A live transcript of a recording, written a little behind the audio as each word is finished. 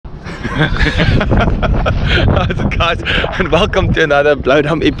Guys, and welcome to another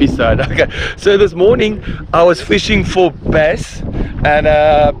Bluodam episode. Okay, so this morning I was fishing for bass, and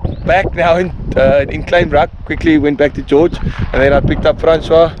back now in Kleinbrak. Quickly went back to George, and then I picked up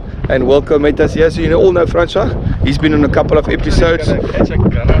Francois, and Wilco met us here. So you all know Francois. He's been on a couple of episodes.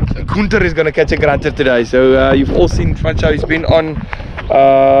 Grunter is gonna catch a grunter today. So you've all seen Francois. He's been on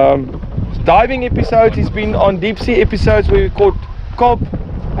diving episodes. He's been on deep sea episodes where we caught cob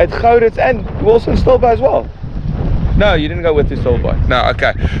at Gouditz, and Wilson Stilba as well. No, you didn't go with the Stilba. No,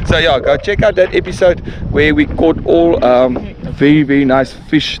 okay. So yeah, go check out that episode where we caught all very nice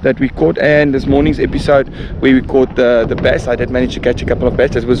fish that we caught, and this morning's episode where we caught the bass. I did manage to catch a couple of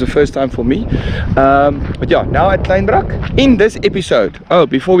bass. It was the first time for me. But yeah, now at Kleinbrak. In this episode,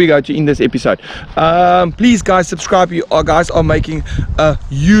 before we go to in this episode, please guys subscribe. You guys are making a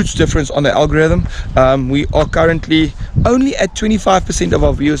huge difference on the algorithm. We are currently only at 25% of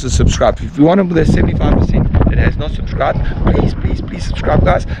our viewers are subscribed. If you want to the 75% that has not subscribed, please subscribe,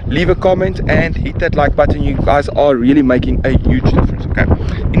 guys. Leave a comment and hit that like button. You guys are really making a huge difference. Okay,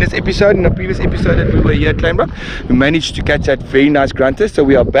 in this episode, in the previous episode that we were here at Kleinbrak, we managed to catch that very nice grunter. So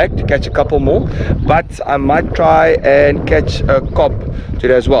we are back to catch a couple more, but I might try and catch a cob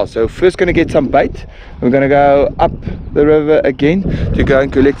today as well. So first gonna get some bait. We're gonna go up the river again to go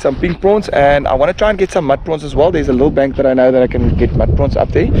and collect some pink prawns, and I want to try and get some mud prawns as well. There's a little bank that I know that I can get mud prawns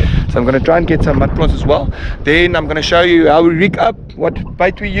up there, so I'm gonna try and get some mud prawns as well. Then I'm gonna show you how we rig up, what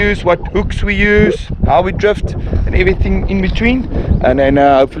bait we use, what hooks we use, how we drift, and everything in between. And then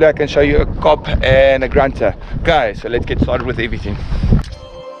hopefully I can show you a cob and a grunter. Okay, so let's get started with everything.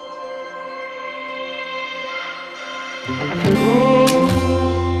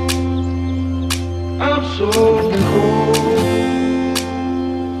 I'm so cold,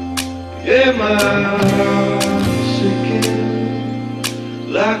 yeah, my heart's sinking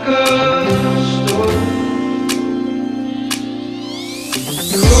like a stone.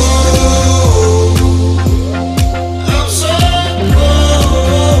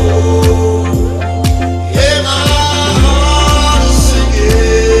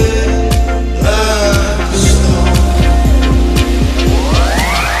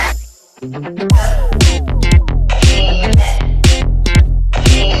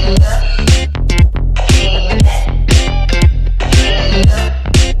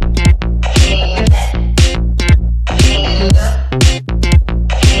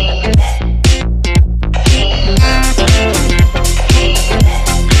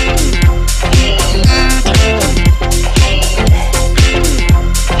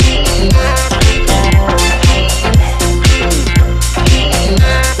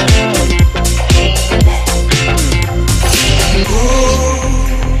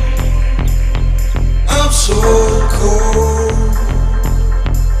 I'm so cold,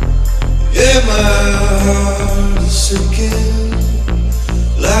 yeah, my heart's sinking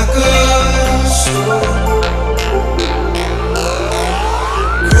like a stone.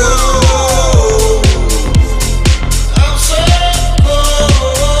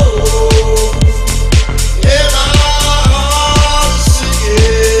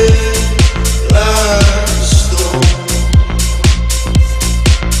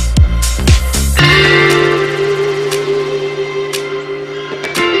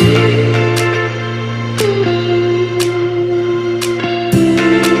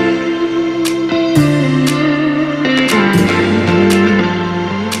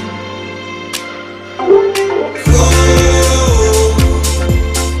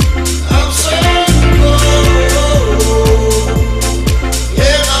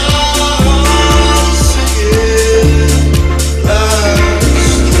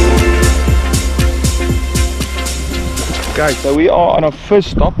 Okay, so we are on our first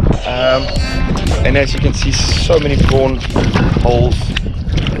stop, and as you can see, so many prawn holes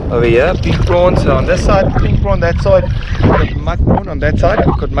over here. Pink prawns on this side, pink prawn that side. I've got mud prawn on that side.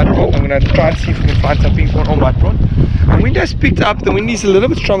 I've got mud prawn. I'm going to try and see if we can find some pink prawn or mud prawn. The wind has picked up. The wind is a little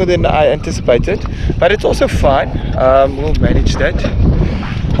bit stronger than I anticipated, but it's also fine. We'll manage that.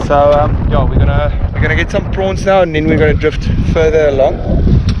 So yeah, we're gonna get some prawns now, and then we're gonna drift further along.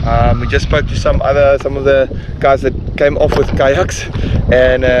 We just spoke to some of the guys that came off with kayaks,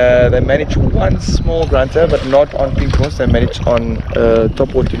 and they managed one small grunter, but not on pink prawns. They managed on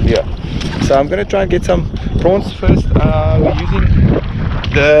topwater lure. So I'm gonna try and get some prawns first. We're using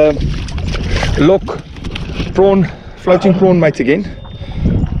the Lock prawn, floating prawn mates again.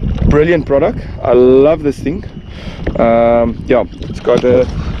 Brilliant product. I love this thing. Yeah, it's got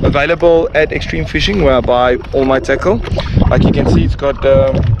available at Extreme Fishing, where I buy all my tackle. Like you can see, it's got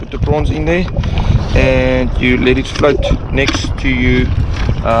put the prawns in there, and you let it float next to you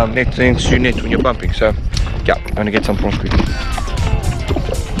net to net when you're bumping. So yeah, I'm gonna get some prawns quickly.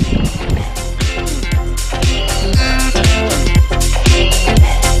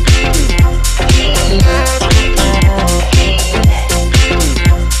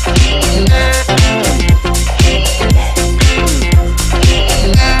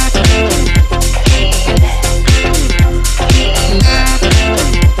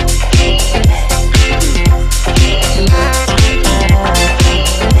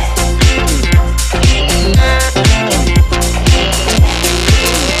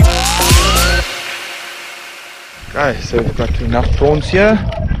 Okay, so we've got enough prawns here.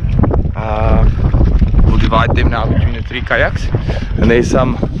 We'll divide them now between the 3 kayaks. And there's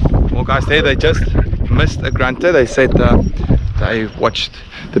some more guys there. They just missed a grunter. They said they watched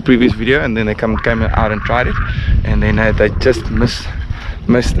the previous video and then they came out and tried it. And then they just missed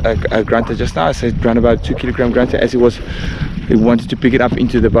a grunter just now. I said around about 2 kilogram grunter. As he wanted to pick it up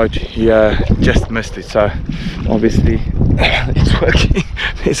into the boat, he just missed it. So obviously it's working.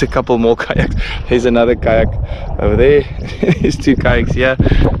 There's a couple more kayaks. There's another kayak over there. There's 2 kayaks here.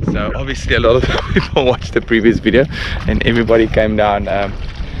 So obviously a lot of people watched the previous video and everybody came down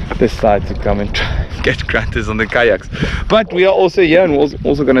this side to come and try and get grunters on the kayaks. But we are also here and we're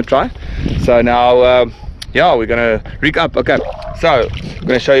also going to try. So now yeah, we're going to rig up. Okay, so I'm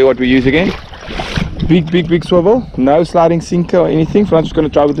going to show you what we use again. Big swivel, no sliding sinker or anything. So I'm just going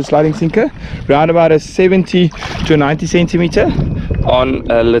to try with the sliding sinker, round about a 70 to 90 centimeter on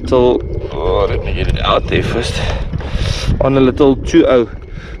a little, oh, let me get it out there first, on a little 2.0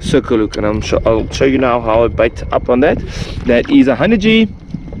 circle hook. And I'll show you now how I bait up on that. That is a 100G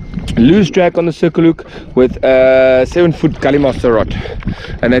loose drag on the circle hook with a 7-foot gully master rod,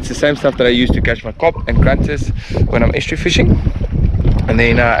 and that's the same stuff that I use to catch my cop and grunters when I'm estuary fishing. And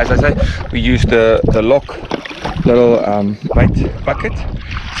then as I say, we use the lock little bait bucket.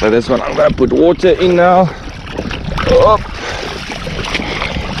 So this one I'm going to put water in now. Up.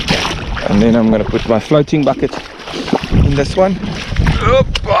 And then I'm going to put my floating bucket in this one. Up.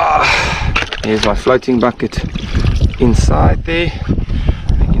 Here's my floating bucket inside there.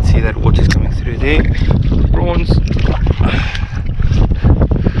 You can see that water is coming through there. Prawns.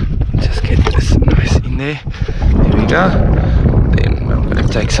 Just get this nice in there. There we go.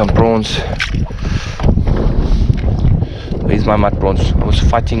 Take some prawns. Where's my mud prawns? I was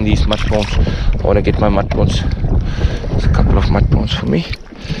fighting these mud prawns. I want to get my mud prawns. There's a couple of mud prawns for me.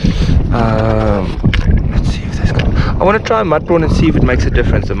 Let's see if there's I want to try a mud prawn and see if it makes a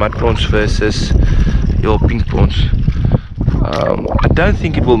difference, the mud prawns versus your pink prawns. I don't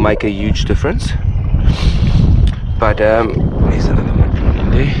think it will make a huge difference, but there's another mud prawn in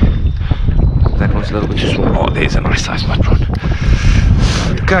there. That one's a little bit too small. Oh, there's a nice size mud prawn.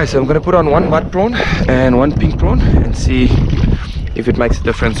 Okay, so I'm going to put on 1 mud prawn and 1 pink prawn and see if it makes a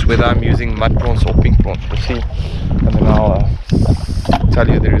difference whether I'm using mud prawns or pink prawns. We'll see, and then I'll tell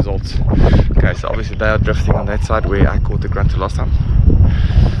you the results. Okay, so obviously they are drifting on that side where I caught the grunter last time,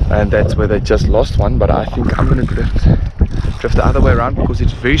 and that's where they just lost one. But I think I'm going to drift the other way around because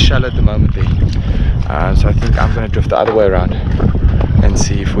it's very shallow at the moment there. So I think I'm going to drift the other way around and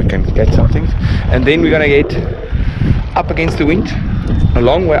see if we can get something, and then we're going to get up against the wind, a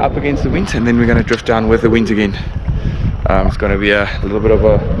long way up against the wind, and then we're going to drift down with the wind again. It's going to be a little bit of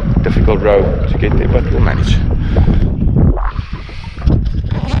a difficult row to get there, but we'll manage.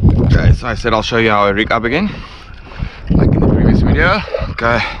 Okay, so I said I'll show you how I rig up again, like in the previous video.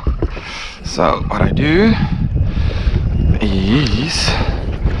 Okay, so what I do is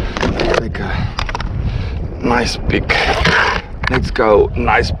take a nice big, let's go,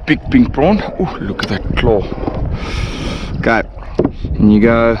 nice big pink prawn. Oh, look at that claw. Okay, and you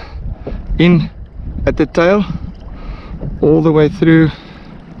go in at the tail all the way through.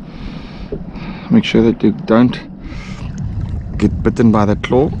 Make sure that you don't get bitten by the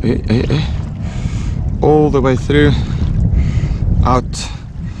claw. All the way through, out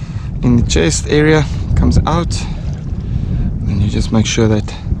in the chest area, comes out, and you just make sure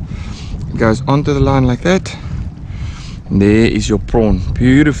that it goes onto the line like that. And there is your prawn,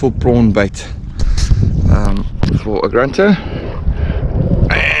 beautiful prawn bait for a grunter.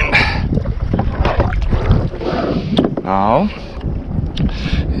 And now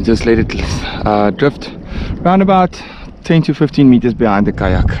you just let it drift around about 10 to 15 meters behind the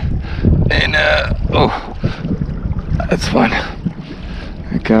kayak, and oh, that's fine.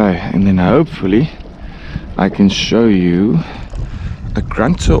 Okay, and then hopefully I can show you a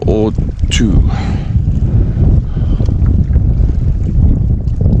grunter or two.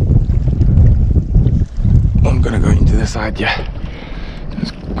 I'm gonna go into the side here.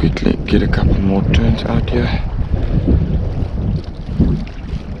 Just quickly get a couple more turns out here.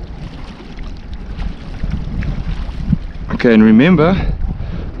 Okay, and remember,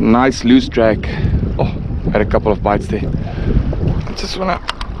 nice loose drag. Oh, had a couple of bites there. I just wanna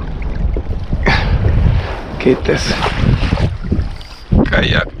get this. Okay,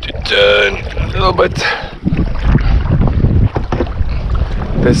 yeah, to turn a little bit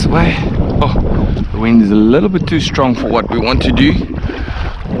this way. Oh, the wind is a little bit too strong for what we want to do.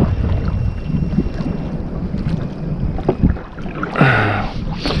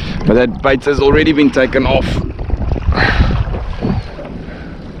 But that bait has already been taken off.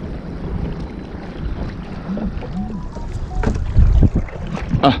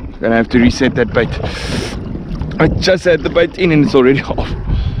 Ah, gonna have to reset that bait. I just had the bait in and it's already off.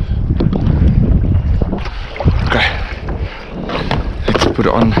 Okay, let's put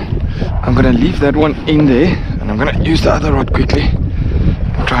it on. I'm gonna leave that one in there and I'm gonna use the other rod quickly.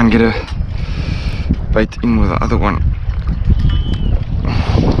 Try and get a bait in with the other one.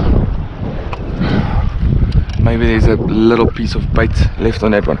 Maybe there's a little piece of bait left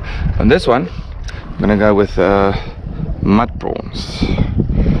on that one. On this one, I'm gonna go with mud prawns.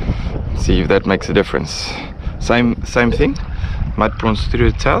 See if that makes a difference. Same thing. Mud prawns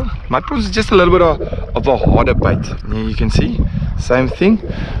through the tail. Mud prawns is just a little bit of a harder bait. Yeah, you can see. Same thing.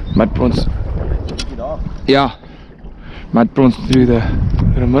 Mud prawns. Yeah. Mud prawns through the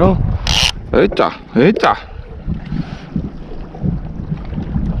middle. Heta.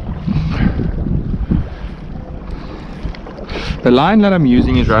 The line that I'm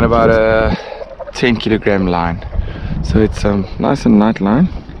using is around about a 10 kilogram line, so it's a nice and light line.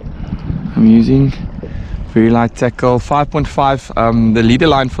 I'm using very light tackle, 5.5. The leader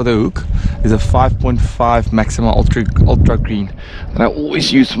line for the hook is a 5.5 Maxima ultra green that I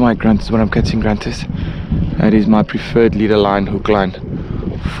always use for my grunters when I'm catching grunters. That is my preferred leader line, hook line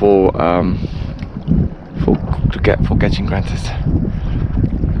for catching grunters.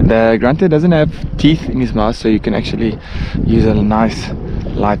 The grunter doesn't have teeth in his mouth, so you can actually use a nice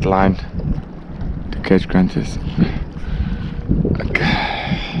light line to catch grunters.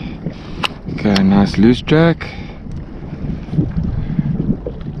 Okay, nice loose drag.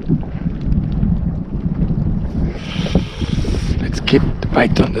 Let's keep the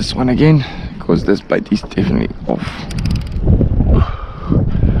bait on this one again, because this bait is definitely off.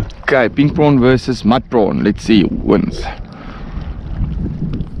 Okay, pink prawn versus mud prawn. Let's see who wins.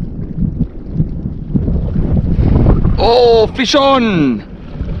 Oh, fish on!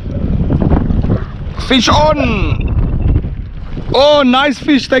 Fish on! Oh, nice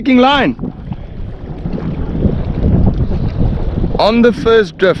fish taking line. On the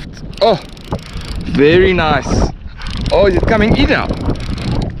first drift. Oh, very nice. Oh, is it coming in now?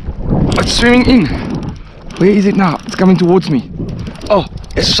 It's swimming in. Where is it now? It's coming towards me. Oh,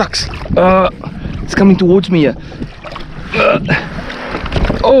 it sucks. It's coming towards me here.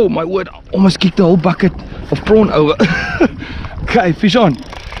 Oh my word, I almost kicked the whole bucket of prawn over. Okay, fish on.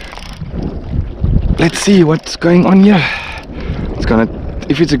 Let's see what's going on here. It's gonna,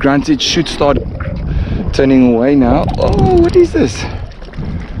 if it's a grunter, it should start turning away now. Oh, what is this?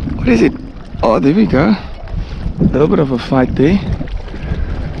 What is it? Oh, there we go. A little bit of a fight there.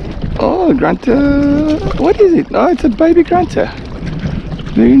 Oh, grunter. What is it? Oh, it's a baby grunter.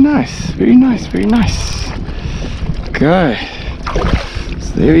 Very nice, very nice, very nice. Okay,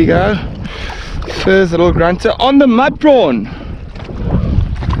 so there we go. First little grunter on the mud prawn.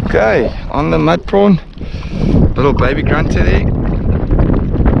 Okay, on the mud prawn, little baby grunter there,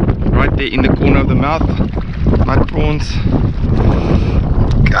 right there in the corner of the mouth. Mud prawns.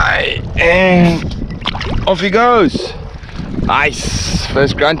 Okay, and off he goes. Nice,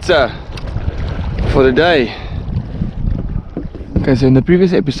 first grunter for the day. Okay, so in the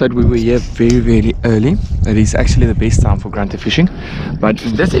previous episode we were here very early. That is actually the best time for grunter fishing. But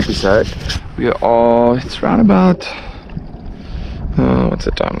in this episode we are, it's around about what's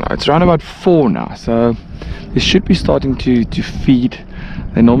the time now? It's around about 4 now, so they should be starting to feed.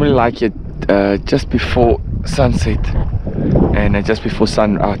 They normally like it just before sunset and just before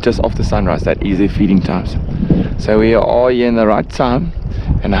just after sunrise. That is their feeding times. So we are here in the right time,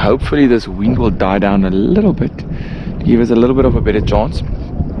 and hopefully this wind will die down a little bit to give us a little bit of a better chance.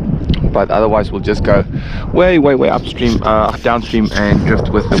 But otherwise we'll just go way upstream, downstream, and drift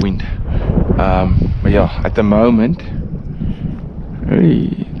with the wind. But yeah, at the moment,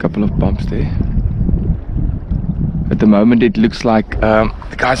 a couple of bumps there. At the moment it looks like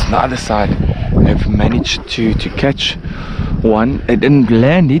the guys on the other side have managed to catch one. They didn't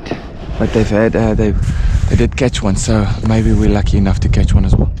land it, but they've had they did catch one, so maybe we're lucky enough to catch one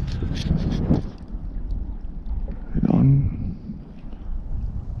as well.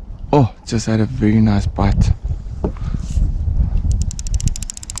 Oh, just had a very nice bite.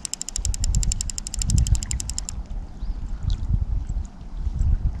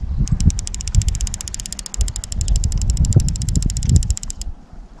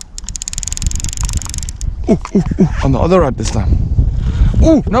 On the other rod this time.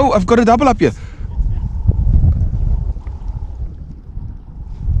 Oh, no, I've got a double up here.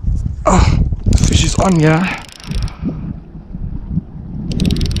 Oh, the fish is on, yeah.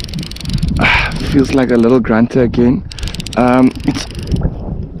 Feels like a little grunter again. It's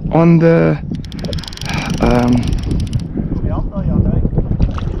on the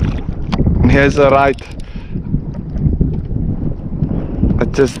here's a right. I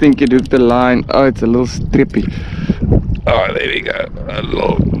just think it hooked the line. Oh, it's a little strippy. Oh, there we go. A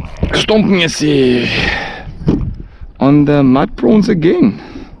little stompnessy on the mud prawns again.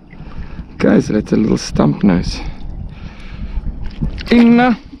 Okay, so that's a little stump nose.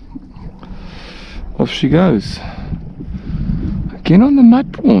 In. Off she goes. Again on the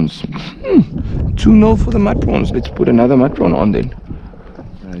mud prawns. 2-0 for the mud prawns. Let's put another mud prawn on then.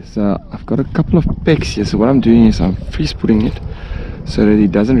 Okay, so I've got a couple of pecks here. So what I'm doing is I'm freeze putting it so that he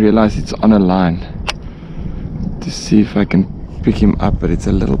doesn't realize it's on a line. To see if I can pick him up, but it's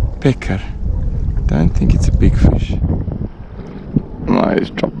a little pecker. I don't think it's a big fish. No,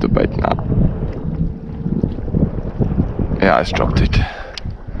 he's dropped the bait now. Yeah, I dropped it.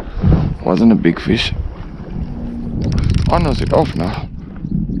 Wasn't a big fish. On, was it off now?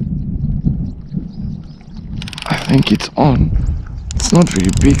 I think it's on. It's not very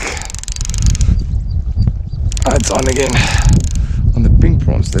big. Oh, it's on again. On the pink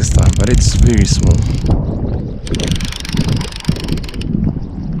prawns this time, but it's very small.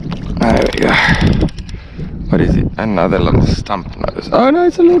 There we go. What is it? Another little stump nose. Oh no,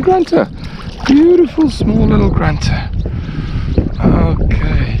 it's a little grunter. Beautiful small little grunter.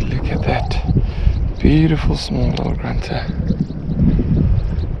 Okay, look at that. Beautiful small little grunter.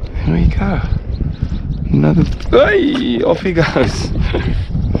 Here we go. Another. Hey, off he goes.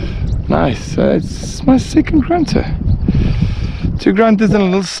 Nice. It's my second grunter. 2 grunters and a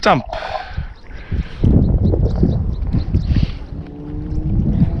little stump.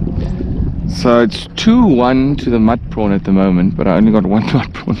 So it's 2-1 to the mud prawn at the moment, but I only got 1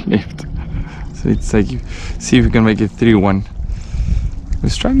 mud prawn left. So let's see if we can make it 3-1. We're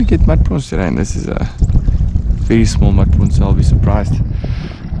trying to get mud prawns today, and this is a very small mud prawn, so I'll be surprised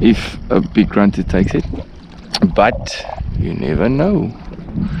if a big grunter takes it. But you never know.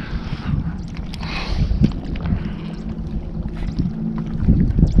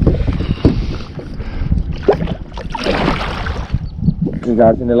 Okay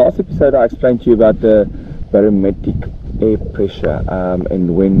guys, in the last episode I explained to you about the barometric air pressure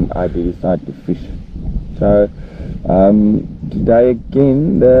and when I decide to fish. So today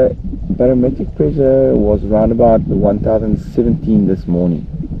again the barometric pressure was around about 1017 this morning,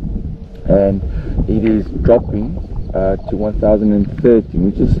 and it is dropping to 1013,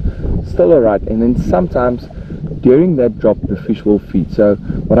 which is still alright. And then sometimes during that drop the fish will feed. So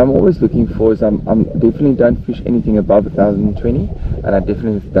what I'm always looking for is I'm definitely don't fish anything above 1020, and I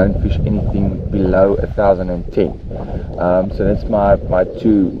definitely don't fish anything below 1010. So that's my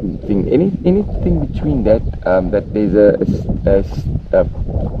two thing. Anything between that that there's a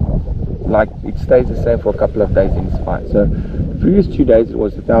like it stays the same for a couple of days, and it's fine. So the previous 2 days it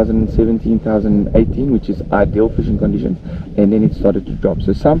was 1017, 1018, which is ideal fishing conditions, and then it started to drop.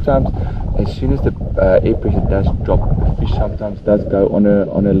 So sometimes as soon as the air pressure does drop, the fish sometimes does go on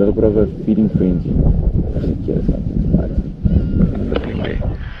a little bit of a feeding frenzy.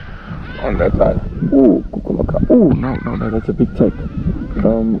 On that side. Ooh, kukumaka. Ooh, no, that's a big take.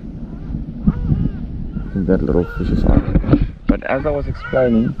 I think that little fish is on. But as I was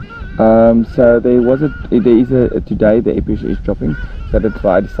explaining, so there is today the air pressure is dropping, so that's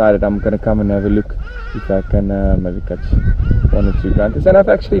why I decided I'm gonna come and have a look if I can maybe catch 1 or 2 grunters. And I've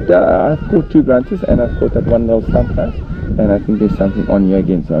actually I've caught 2 grunters, and I've caught that one little stump nose, and I think there's something on here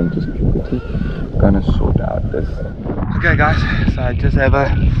again, so I'm just quickly gonna sort out this. Okay guys, so I just have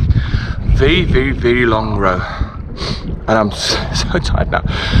a very long row, and I'm so tired now.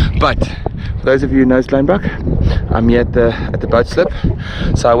 But for those of you who know Slynbrook, I'm here at the boat slip.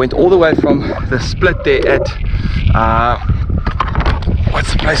 So I went all the way from the split there at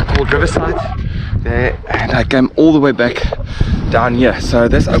what's the place called, Riverside there, and I came all the way back down here. So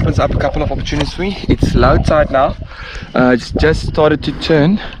this opens up a couple of opportunities for me. It's low tide now. It's just started to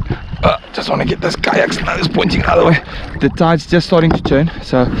turn. Just want to get this kayak nose pointing the other way. The tide's just starting to turn,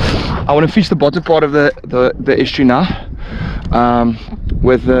 so I want to fish the bottom part of the estuary now,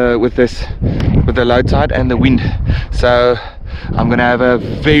 with the low tide and the wind. So I'm gonna have a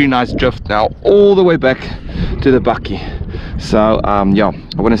very nice drift now all the way back to the bucky. So yeah,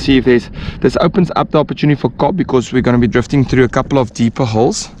 I want to see if this opens up the opportunity for cob, because we're going to be drifting through a couple of deeper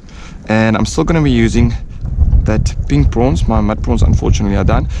holes, and I'm still going to be using that pink prawns. My mud prawns unfortunately are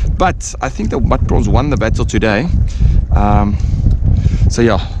done, but I think the mud prawns won the battle today. So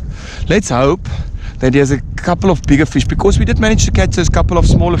yeah, let's hope that there's a couple of bigger fish, because we did manage to catch those couple of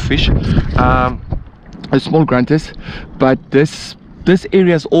smaller fish, small grunters. But this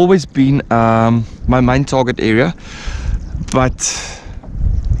area has always been my main target area. But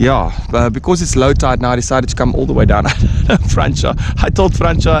yeah, because it's low tide now, I decided to come all the way down. Francia, I told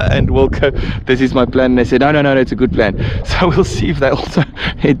Francia and Wilco this is my plan, and they said no, it's a good plan. So we'll see if they also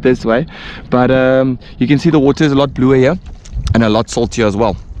head this way. But you can see the water is a lot bluer here and a lot saltier as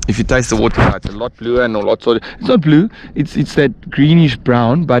well. If you taste the water now, it's a lot bluer and a lot saltier. It's not blue, it's that greenish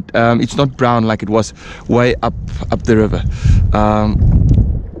brown, but it's not brown like it was way up the river.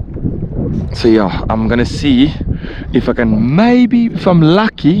 So yeah, I'm gonna see if I can, maybe if I'm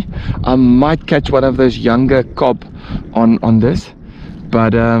lucky, I might catch one of those younger cob on this.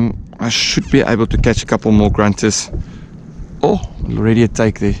 But I should be able to catch a couple more grunters. Oh, already a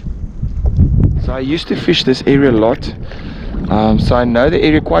take there. So I used to fish this area a lot, so I know the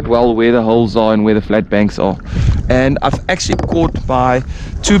area quite well, where the holes are and where the flat banks are. And I've actually caught my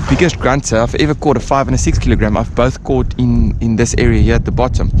two biggest grunter I've ever caught, a 5 and a 6 kilogram. I've both caught in this area here at the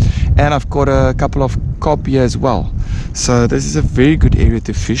bottom, and I've caught a couple of cob here as well. So this is a very good area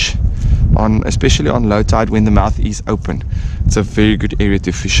to fish on, especially on low tide when the mouth is open. It's a very good area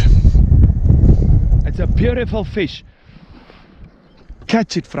to fish. It's a beautiful fish.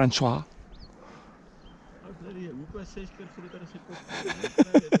 Catch it, Francois.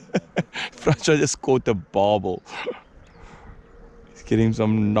 Francois just caught a barbel. He's getting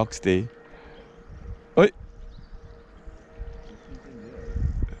some knocks there. Oi.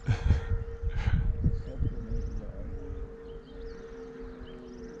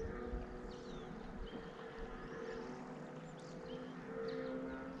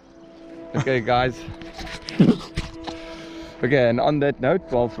 Okay guys. Okay, and on that note,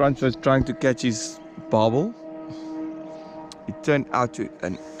 while Francois was trying to catch his barbel, it turned out to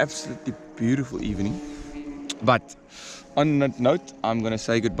an absolutely beautiful evening. But on that note, I'm going to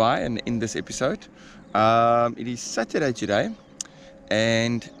say goodbye and end this episode. It is Saturday today,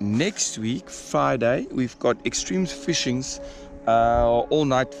 and next week, Friday, we've got Extremes Fishing's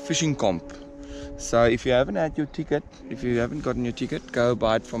all-night fishing comp. So if you haven't had your ticket, if you haven't gotten your ticket, go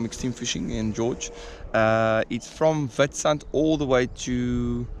buy it from Extreme Fishing in George. It's from Witsand all the way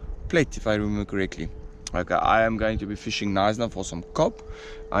to Plet, if I remember correctly. Okay, I am going to be fishing knysna for some cob.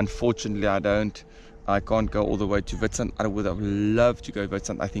 Unfortunately, I can't go all the way to Witsand. I would have loved to go to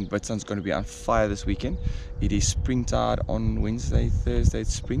Witsand. I think Witsand's going to be on fire this weekend. It is spring tide on Wednesday, Thursday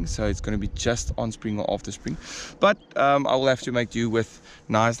it's spring, so it's going to be just on spring or after spring. But I will have to make do with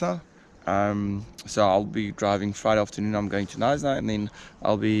knysna. So I'll be driving Friday afternoon. I'm going to knysna, and then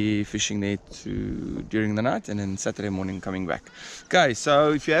I'll be fishing there during the night, and then Saturday morning coming back. Okay,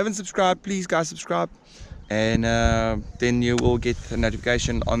 so if you haven't subscribed, please guys subscribe, and then you will get a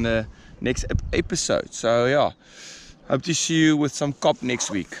notification on the next episode. So yeah, hope to see you with some cob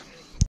next week.